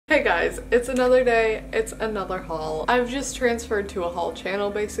Hey guys, it's another day, it's another haul. I've just transferred to a haul channel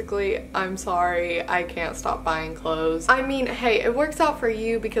basically. I'm sorry, I can't stop buying clothes. I mean, hey, it works out for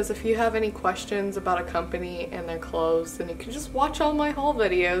you because if you have any questions about a company and their clothes, then you can just watch all my haul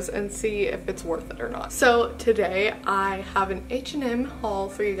videos and see if it's worth it or not. So today I have an H&M haul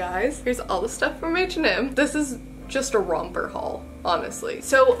for you guys. Here's all the stuff from H&M. This is just a romper haul, honestly.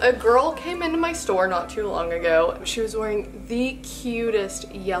 So a girl came into my store not too long ago. She was wearing the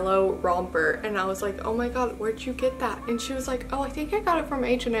cutest yellow romper and I was like, oh my god, where'd you get that? And she was like, oh, I think I got it from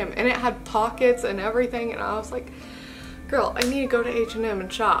H&M, and it had pockets and everything, and I was like, girl, I need to go to H&M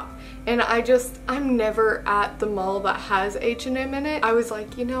and shop. And I'm never at the mall that has H&M in it. I was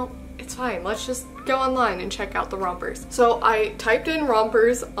like, you know, it's fine, let's just go online and check out the rompers. So I typed in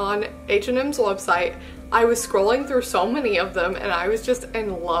rompers on H&M's website. I was scrolling through so many of them and I was just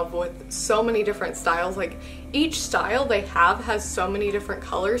in love with so many different styles. Like, each style they have has so many different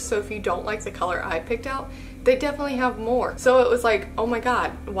colors, so if you don't like the color I picked out, they definitely have more. So it was like, oh my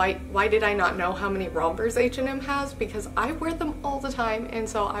god, why did I not know how many rompers H&M has? Because I wear them all the time, and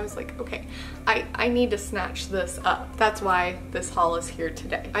so I was like, okay, I need to snatch this up. That's why this haul is here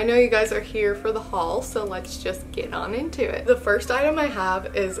today. I know you guys are here for the haul, so let's just get on into it. The first item I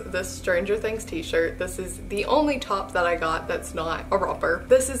have is this Stranger Things t-shirt. This is the only top that I got that's not a romper.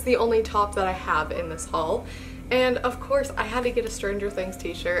 This is the only top that I have in this haul. And of course I had to get a Stranger Things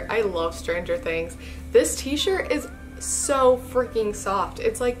t-shirt. I love Stranger Things. This t-shirt is so freaking soft.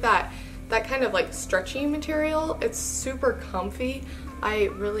 It's like that kind of like stretchy material. It's super comfy. I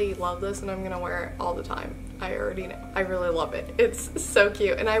really love this and I'm gonna wear it all the time. I already know. I really love it. It's so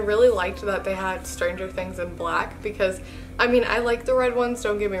cute, and I really liked that they had Stranger Things in black because, I mean, I like the red ones,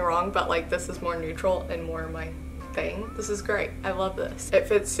 don't get me wrong, but like this is more neutral and more my thing. This is great. I love this. It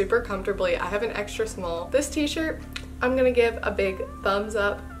fits super comfortably. I have an extra small. This t-shirt, I'm gonna give a big thumbs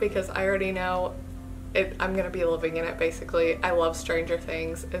up because I already know I'm gonna be living in it basically. I love Stranger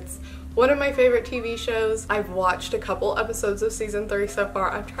Things. It's one of my favorite TV shows. I've watched a couple episodes of season 3 so far.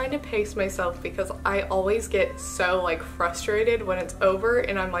 I'm trying to pace myself because I always get so like frustrated when it's over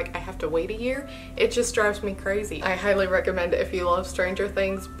and I'm like, I have to wait a year. It just drives me crazy. I highly recommend, if you love Stranger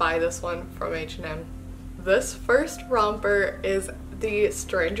Things, buy this one from H&M. This first romper is the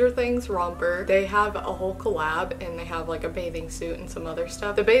Stranger Things romper. They have a whole collab and they have like a bathing suit and some other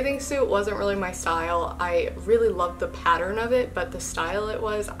stuff. The bathing suit wasn't really my style. I really loved the pattern of it, but the style it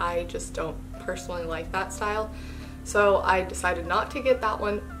was, I just don't personally like that style. So I decided not to get that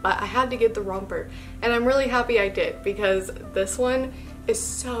one, but I had to get the romper. And I'm really happy I did because this one is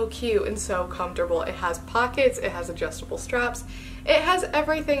so cute and so comfortable. It has pockets, it has adjustable straps, it has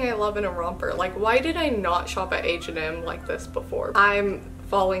everything I love in a romper. Like, why did I not shop at H&M like this before? I'm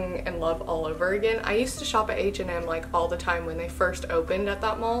falling in love all over again. I used to shop at H&M like all the time when they first opened at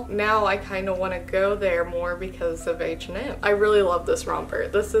that mall. Now I kind of want to go there more because of H&M. I really love this romper.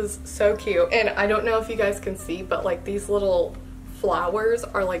 This is so cute, and I don't know if you guys can see, but like these little flowers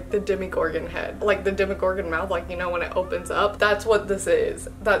are like the Demogorgon head, like the Demogorgon mouth, like, you know, when it opens up. That's what this is.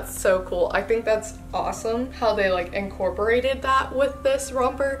 That's so cool. I think that's awesome how they like incorporated that with this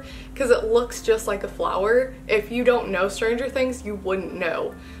romper because it looks just like a flower. If you don't know Stranger Things, you wouldn't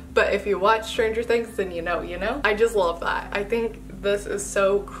know, but if you watch Stranger Things, then you know, you know? I just love that. I think this is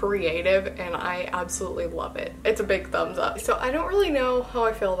so creative and I absolutely love it. It's a big thumbs up. So I don't really know how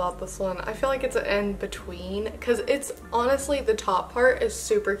I feel about this one. I feel like it's an in between because it's honestly, the top part is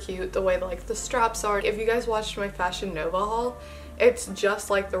super cute the way like the straps are. If you guys watched my Fashion Nova haul, it's just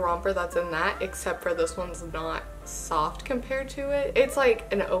like the romper that's in that, except for this one's not soft compared to it. It's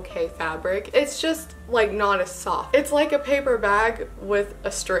like an okay fabric. It's just like not as soft. It's like a paper bag with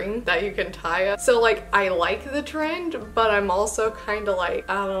a string that you can tie up. So like, I like the trend, but I'm also kind of like,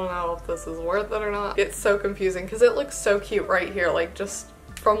 I don't know if this is worth it or not. It's so confusing because it looks so cute right here. Like, just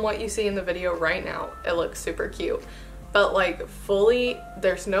from what you see in the video right now, it looks super cute. But like fully,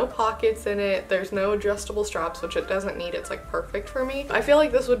 there's no pockets in it, there's no adjustable straps, which it doesn't need. It's like perfect for me. I feel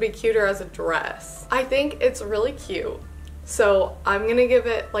like this would be cuter as a dress. I think it's really cute. So I'm gonna give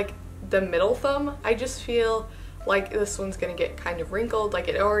it like the middle thumb. I just feel like this one's gonna get kind of wrinkled, like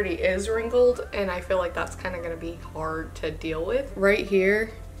it already is wrinkled, and I feel like that's kind of gonna be hard to deal with. Right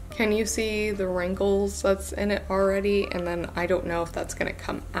here, can you see the wrinkles that's in it already? And then I don't know if that's gonna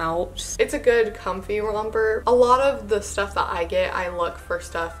come out. It's a good comfy romper. A lot of the stuff that I get, I look for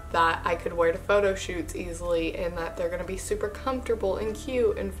stuff that I could wear to photo shoots easily and that they're gonna be super comfortable and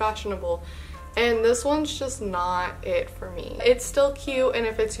cute and fashionable. And this one's just not it for me. It's still cute, and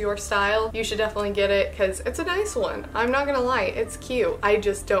if it's your style, you should definitely get it because it's a nice one. I'm not gonna lie, it's cute. I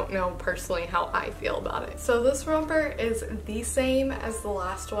just don't know personally how I feel about it. So this romper is the same as the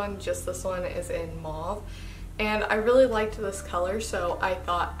last one, just this one is in mauve. And I really liked this color, so I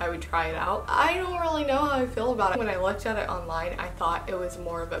thought I would try it out. I don't really know how I feel about it. When I looked at it online, I thought it was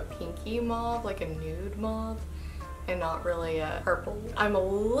more of a pinky mauve, like a nude mauve, and not really a purple. I'm a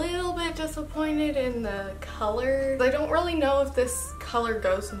little bit disappointed in the color. I don't really know if this color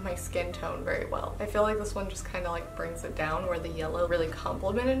goes with my skin tone very well. I feel like this one just kind of like brings it down, where the yellow really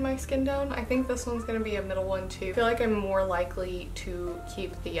complemented my skin tone. I think this one's gonna be a middle one too. I feel like I'm more likely to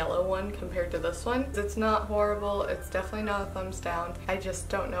keep the yellow one compared to this one. It's not horrible, it's definitely not a thumbs down. I just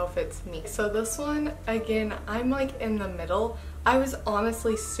don't know if it's me. So this one, again, I'm like in the middle. I was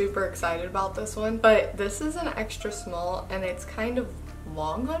honestly super excited about this one, but this is an extra small and it's kind of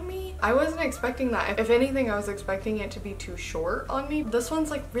long on me. I wasn't expecting that. If anything, I was expecting it to be too short on me. This one's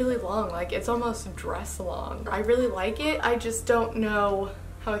like really long, like it's almost dress long. I really like it. I just don't know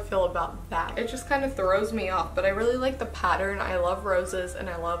how I feel about that. It just kind of throws me off, but I really like the pattern. I love roses and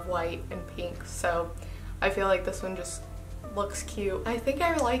I love white and pink, so I feel like this one just looks cute. I think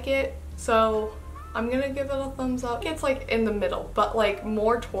I like it, so I'm gonna give it a thumbs up. It's like in the middle, but like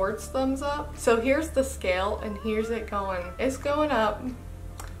more towards thumbs up. So here's the scale and here's it going. It's going up,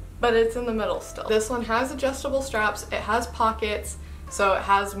 but it's in the middle still. This one has adjustable straps, it has pockets, so it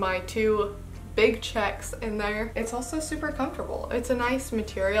has my two big checks in there. It's also super comfortable. It's a nice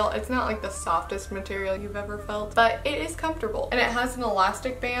material. It's not like the softest material you've ever felt, but it is comfortable. And it has an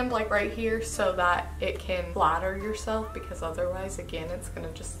elastic band like right here so that it can flatter yourself, because otherwise, again, it's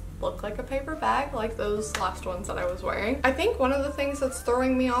gonna just look like a paper bag like those last ones that I was wearing. I think one of the things that's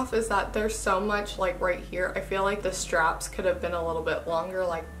throwing me off is that there's so much like right here. I feel like the straps could have been a little bit longer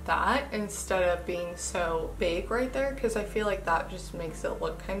like that instead of being so big right there, because I feel like that just makes it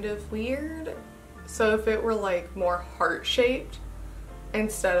look kind of weird. So if it were like more heart-shaped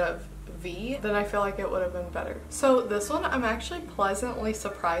instead of V, then I feel like it would have been better. So this one, I'm actually pleasantly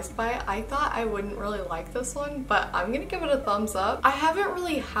surprised by it. I thought I wouldn't really like this one, but I'm gonna give it a thumbs up. I haven't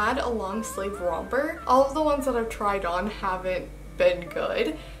really had a long sleeve romper. All of the ones that I've tried on haven't been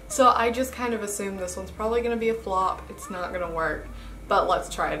good, so I just kind of assumed this one's probably gonna be a flop. It's not gonna work, but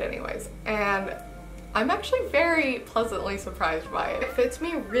let's try it anyways. And I'm actually very pleasantly surprised by it. It fits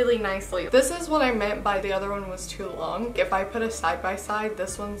me really nicely. This is what I meant by the other one was too long. If I put a side by side,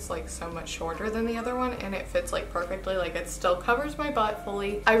 this one's like so much shorter than the other one, and it fits like perfectly. Like it still covers my butt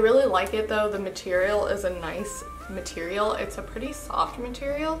fully. I really like it though. The material is a nice material. It's a pretty soft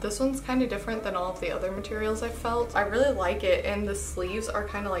material. This one's kind of different than all of the other materials I've felt. I really like it, and the sleeves are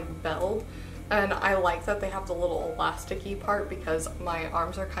kind of like belled, and I like that they have the little elasticy part because my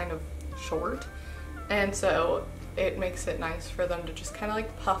arms are kind of short. And so it makes it nice for them to just kind of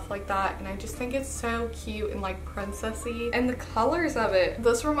like puff like that, and I just think it's so cute and like princessy. And the colors of it,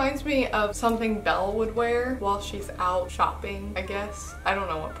 this reminds me of something Belle would wear while she's out shopping, I guess. I don't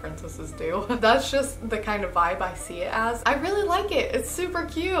know what princesses do. That's just the kind of vibe I see it as. I really like it. It's super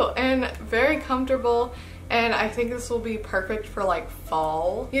cute and very comfortable, and I think this will be perfect for like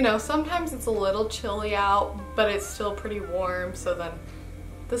fall. You know, sometimes it's a little chilly out, but it's still pretty warm, so then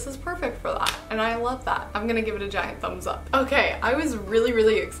this is perfect for that, and I love that. I'm gonna give it a giant thumbs up. Okay, I was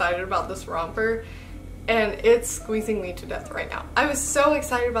really excited about this romper, and it's squeezing me to death right now. I was so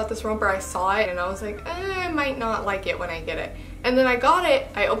excited about this romper. I saw it and I was like, I might not like it when I get it. And then I got it,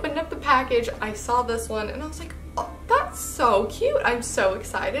 I opened up the package, I saw this one, and I was like, oh, that's so cute. I'm so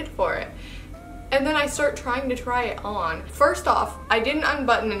excited for it. And then I start trying to try it on. First off, I didn't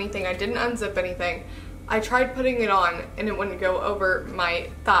unbutton anything, I didn't unzip anything. I tried putting it on and it wouldn't go over my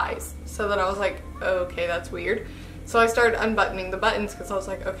thighs. So then I was like, okay, that's weird. So I started unbuttoning the buttons because I was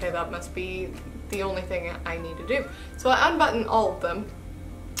like, okay, that must be the only thing I need to do. So I unbuttoned all of them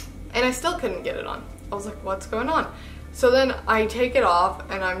and I still couldn't get it on. I was like, what's going on? So then I take it off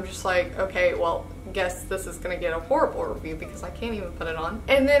and I'm just like, okay, well, guess this is gonna get a horrible review because I can't even put it on.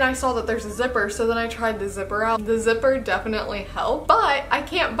 And then I saw that there's a zipper, so then I tried the zipper out. The zipper definitely helped, but I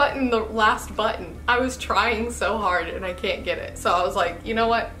can't button the last button. I was trying so hard and I can't get it. So I was like, you know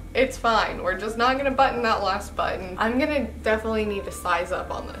what? It's fine. We're just not gonna button that last button. I'm gonna definitely need to size up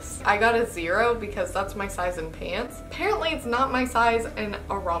on this. I got a 0 because that's my size in pants. Apparently it's not my size in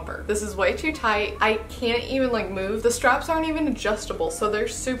a romper. This is way too tight. I can't even like move. The straps aren't even adjustable, so they're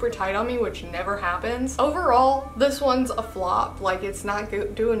super tight on me, which never happens. Overall, this one's a flop. Like, it's not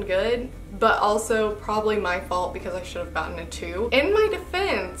doing good, but also probably my fault because I should have gotten a 2. In my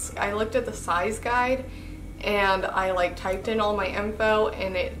defense, I looked at the size guide and I like typed in all my info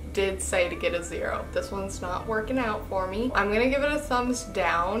and it did say to get a 0. This one's not working out for me. I'm gonna give it a thumbs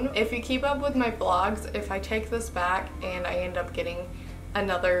down. If you keep up with my vlogs, if I take this back and I end up getting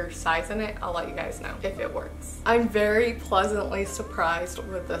another size in it, I'll let you guys know if it works. I'm very pleasantly surprised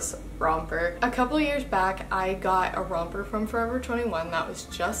with this romper. A couple of years back, I got a romper from Forever 21 that was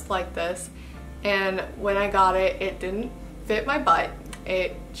just like this, and when I got it, it didn't fit my butt.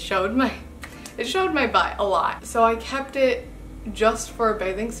 It showed my butt a lot. So I kept it just for a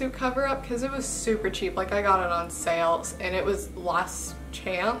bathing suit cover up because it was super cheap. Like, I got it on sales and it was last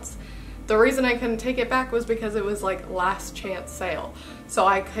chance. The reason I couldn't take it back was because it was like last chance sale. So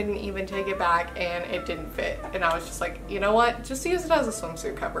I couldn't even take it back and it didn't fit. And I was just like, you know what? Just use it as a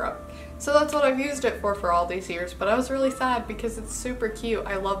swimsuit cover up. So that's what I've used it for all these years. But I was really sad because it's super cute.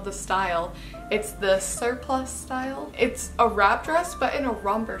 I love the style. It's the surplus style. It's a wrap dress but in a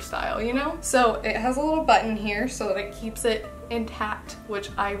romper style, you know? So it has a little button here so that it keeps it intact, which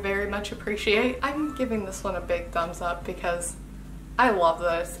I very much appreciate. I'm giving this one a big thumbs up because I love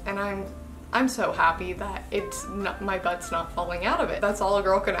this, and I'm so happy that it's not, my butt's not falling out of it. That's all a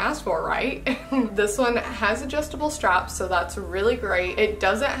girl can ask for, right? This one has adjustable straps, so that's really great. It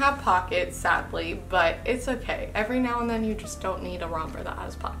doesn't have pockets, sadly, but it's okay. Every now and then you just don't need a romper that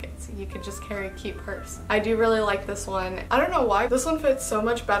has pockets. You can just carry a cute purse. I do really like this one. I don't know why. This one fits so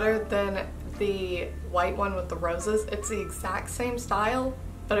much better than the white one with the roses. It's the exact same style,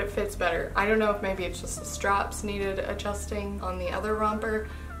 but it fits better. I don't know if maybe it's just the straps needed adjusting on the other romper,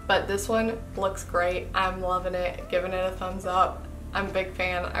 but this one looks great. I'm loving it, giving it a thumbs up. I'm a big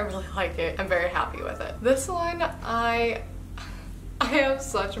fan. I really like it. I'm very happy with it. This one I have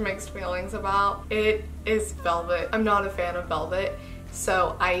such mixed feelings about. It is velvet. I'm not a fan of velvet,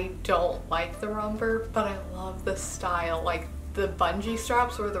 so I don't like the romper, but I love the style. Like, the bungee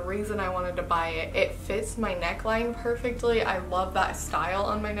straps were the reason I wanted to buy it. It fits my neckline perfectly. I love that style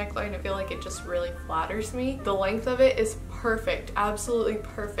on my neckline. I feel like it just really flatters me. The length of it is perfect, absolutely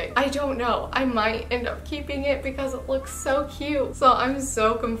perfect. I don't know, I might end up keeping it because it looks so cute. So I'm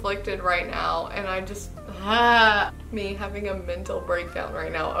so conflicted right now, and I just, me having a mental breakdown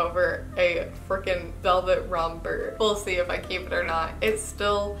right now over a freaking velvet romper. We'll see if I keep it or not. It's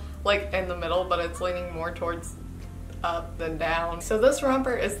still like in the middle, but it's leaning more towards up than down. So this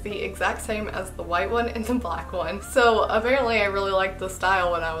romper is the exact same as the white one and the black one. So apparently I really liked the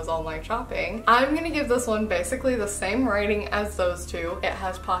style when I was online shopping. I'm gonna give this one basically the same rating as those two. It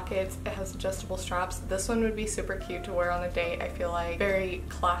has pockets, it has adjustable straps. This one would be super cute to wear on a date. I feel like very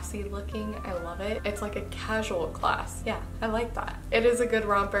classy looking. I love it. It's like a casual class. Yeah, I like that. It is a good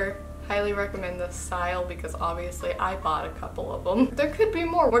romper. Highly recommend this style because obviously I bought a couple of them. There could be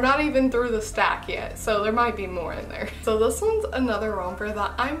more. We're not even through the stack yet, so there might be more in there. So this one's another romper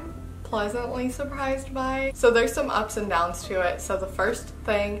that I'm pleasantly surprised by. So there's some ups and downs to it. So the first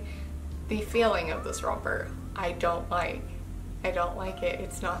thing, the feeling of this romper, I don't like. I don't like it.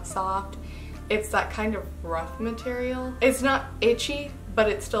 It's not soft. It's that kind of rough material. It's not itchy, but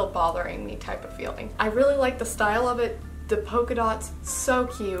it's still bothering me type of feeling. I really like the style of it. The polka dots, so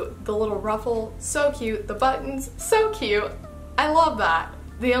cute. The little ruffle, so cute. The buttons, so cute. I love that.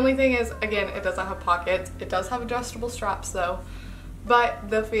 The only thing is, again, it doesn't have pockets. It does have adjustable straps though, but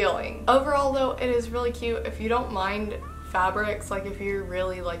the feeling. Overall though, it is really cute. If you don't mind fabrics, like if you're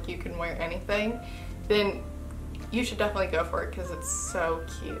really like you can wear anything, then you should definitely go for it because it's so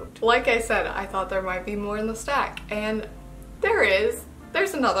cute. Like I said, I thought there might be more in the stack, and there is.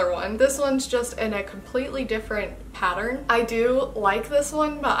 There's another one. This one's just in a completely different pattern. I do like this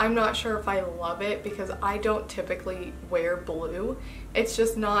one, but I'm not sure if I love it because I don't typically wear blue. It's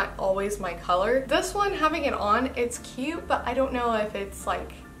just not always my color. This one, having it on, it's cute, but I don't know if it's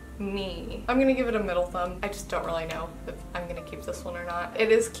like me. I'm gonna give it a middle thumb. I just don't really know if I'm gonna keep this one or not. It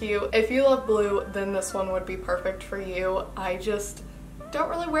is cute. If you love blue, then this one would be perfect for you. I just don't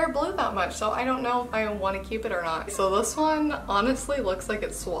really wear blue that much, so I don't know if I want to keep it or not. So this one honestly looks like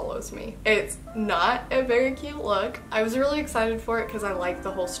it swallows me. It's not a very cute look. I was really excited for it because I like the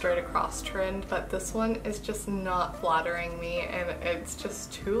whole straight across trend, but this one is just not flattering me, and it's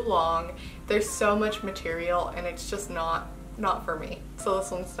just too long. There's so much material and it's just not for me. So this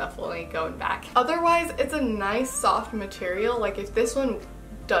one's definitely going back. Otherwise, it's a nice soft material. Like if this one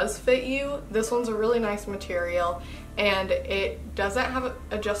does fit you, this one's a really nice material, and it doesn't have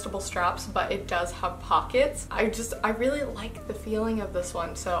adjustable straps, but it does have pockets. I really like the feeling of this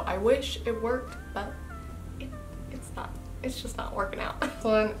one, so I wish it worked, but it's not. It's just not working out. This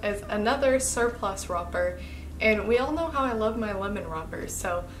one is another surplus romper, and we all know how I love my lemon rompers,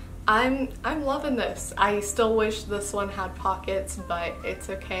 so I'm loving this. I still wish this one had pockets, but it's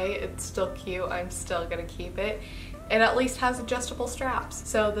okay. It's still cute. I'm still gonna keep it. It at least has adjustable straps,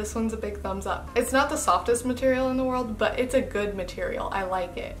 so this one's a big thumbs up. It's not the softest material in the world, but it's a good material. I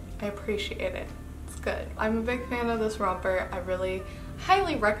like it. I appreciate it. It's good. I'm a big fan of this romper. I really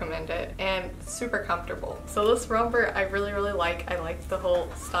highly recommend it, and it's super comfortable. So this romper I really like. I like the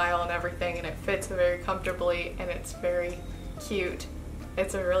whole style and everything, and it fits very comfortably, and it's very cute.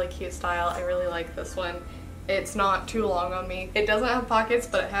 It's a really cute style. I really like this one. It's not too long on me. It doesn't have pockets,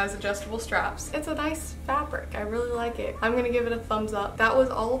 but it has adjustable straps. It's a nice fabric. I really like it. I'm gonna give it a thumbs up. That was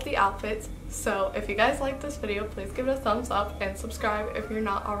all of the outfits. So if you guys liked this video, please give it a thumbs up and subscribe if you're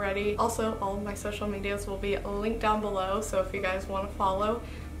not already. Also, all of my social medias will be linked down below, so if you guys want to follow,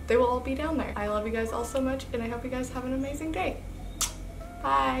 they will all be down there. I love you guys all so much, and I hope you guys have an amazing day.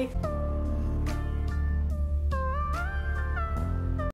 Bye!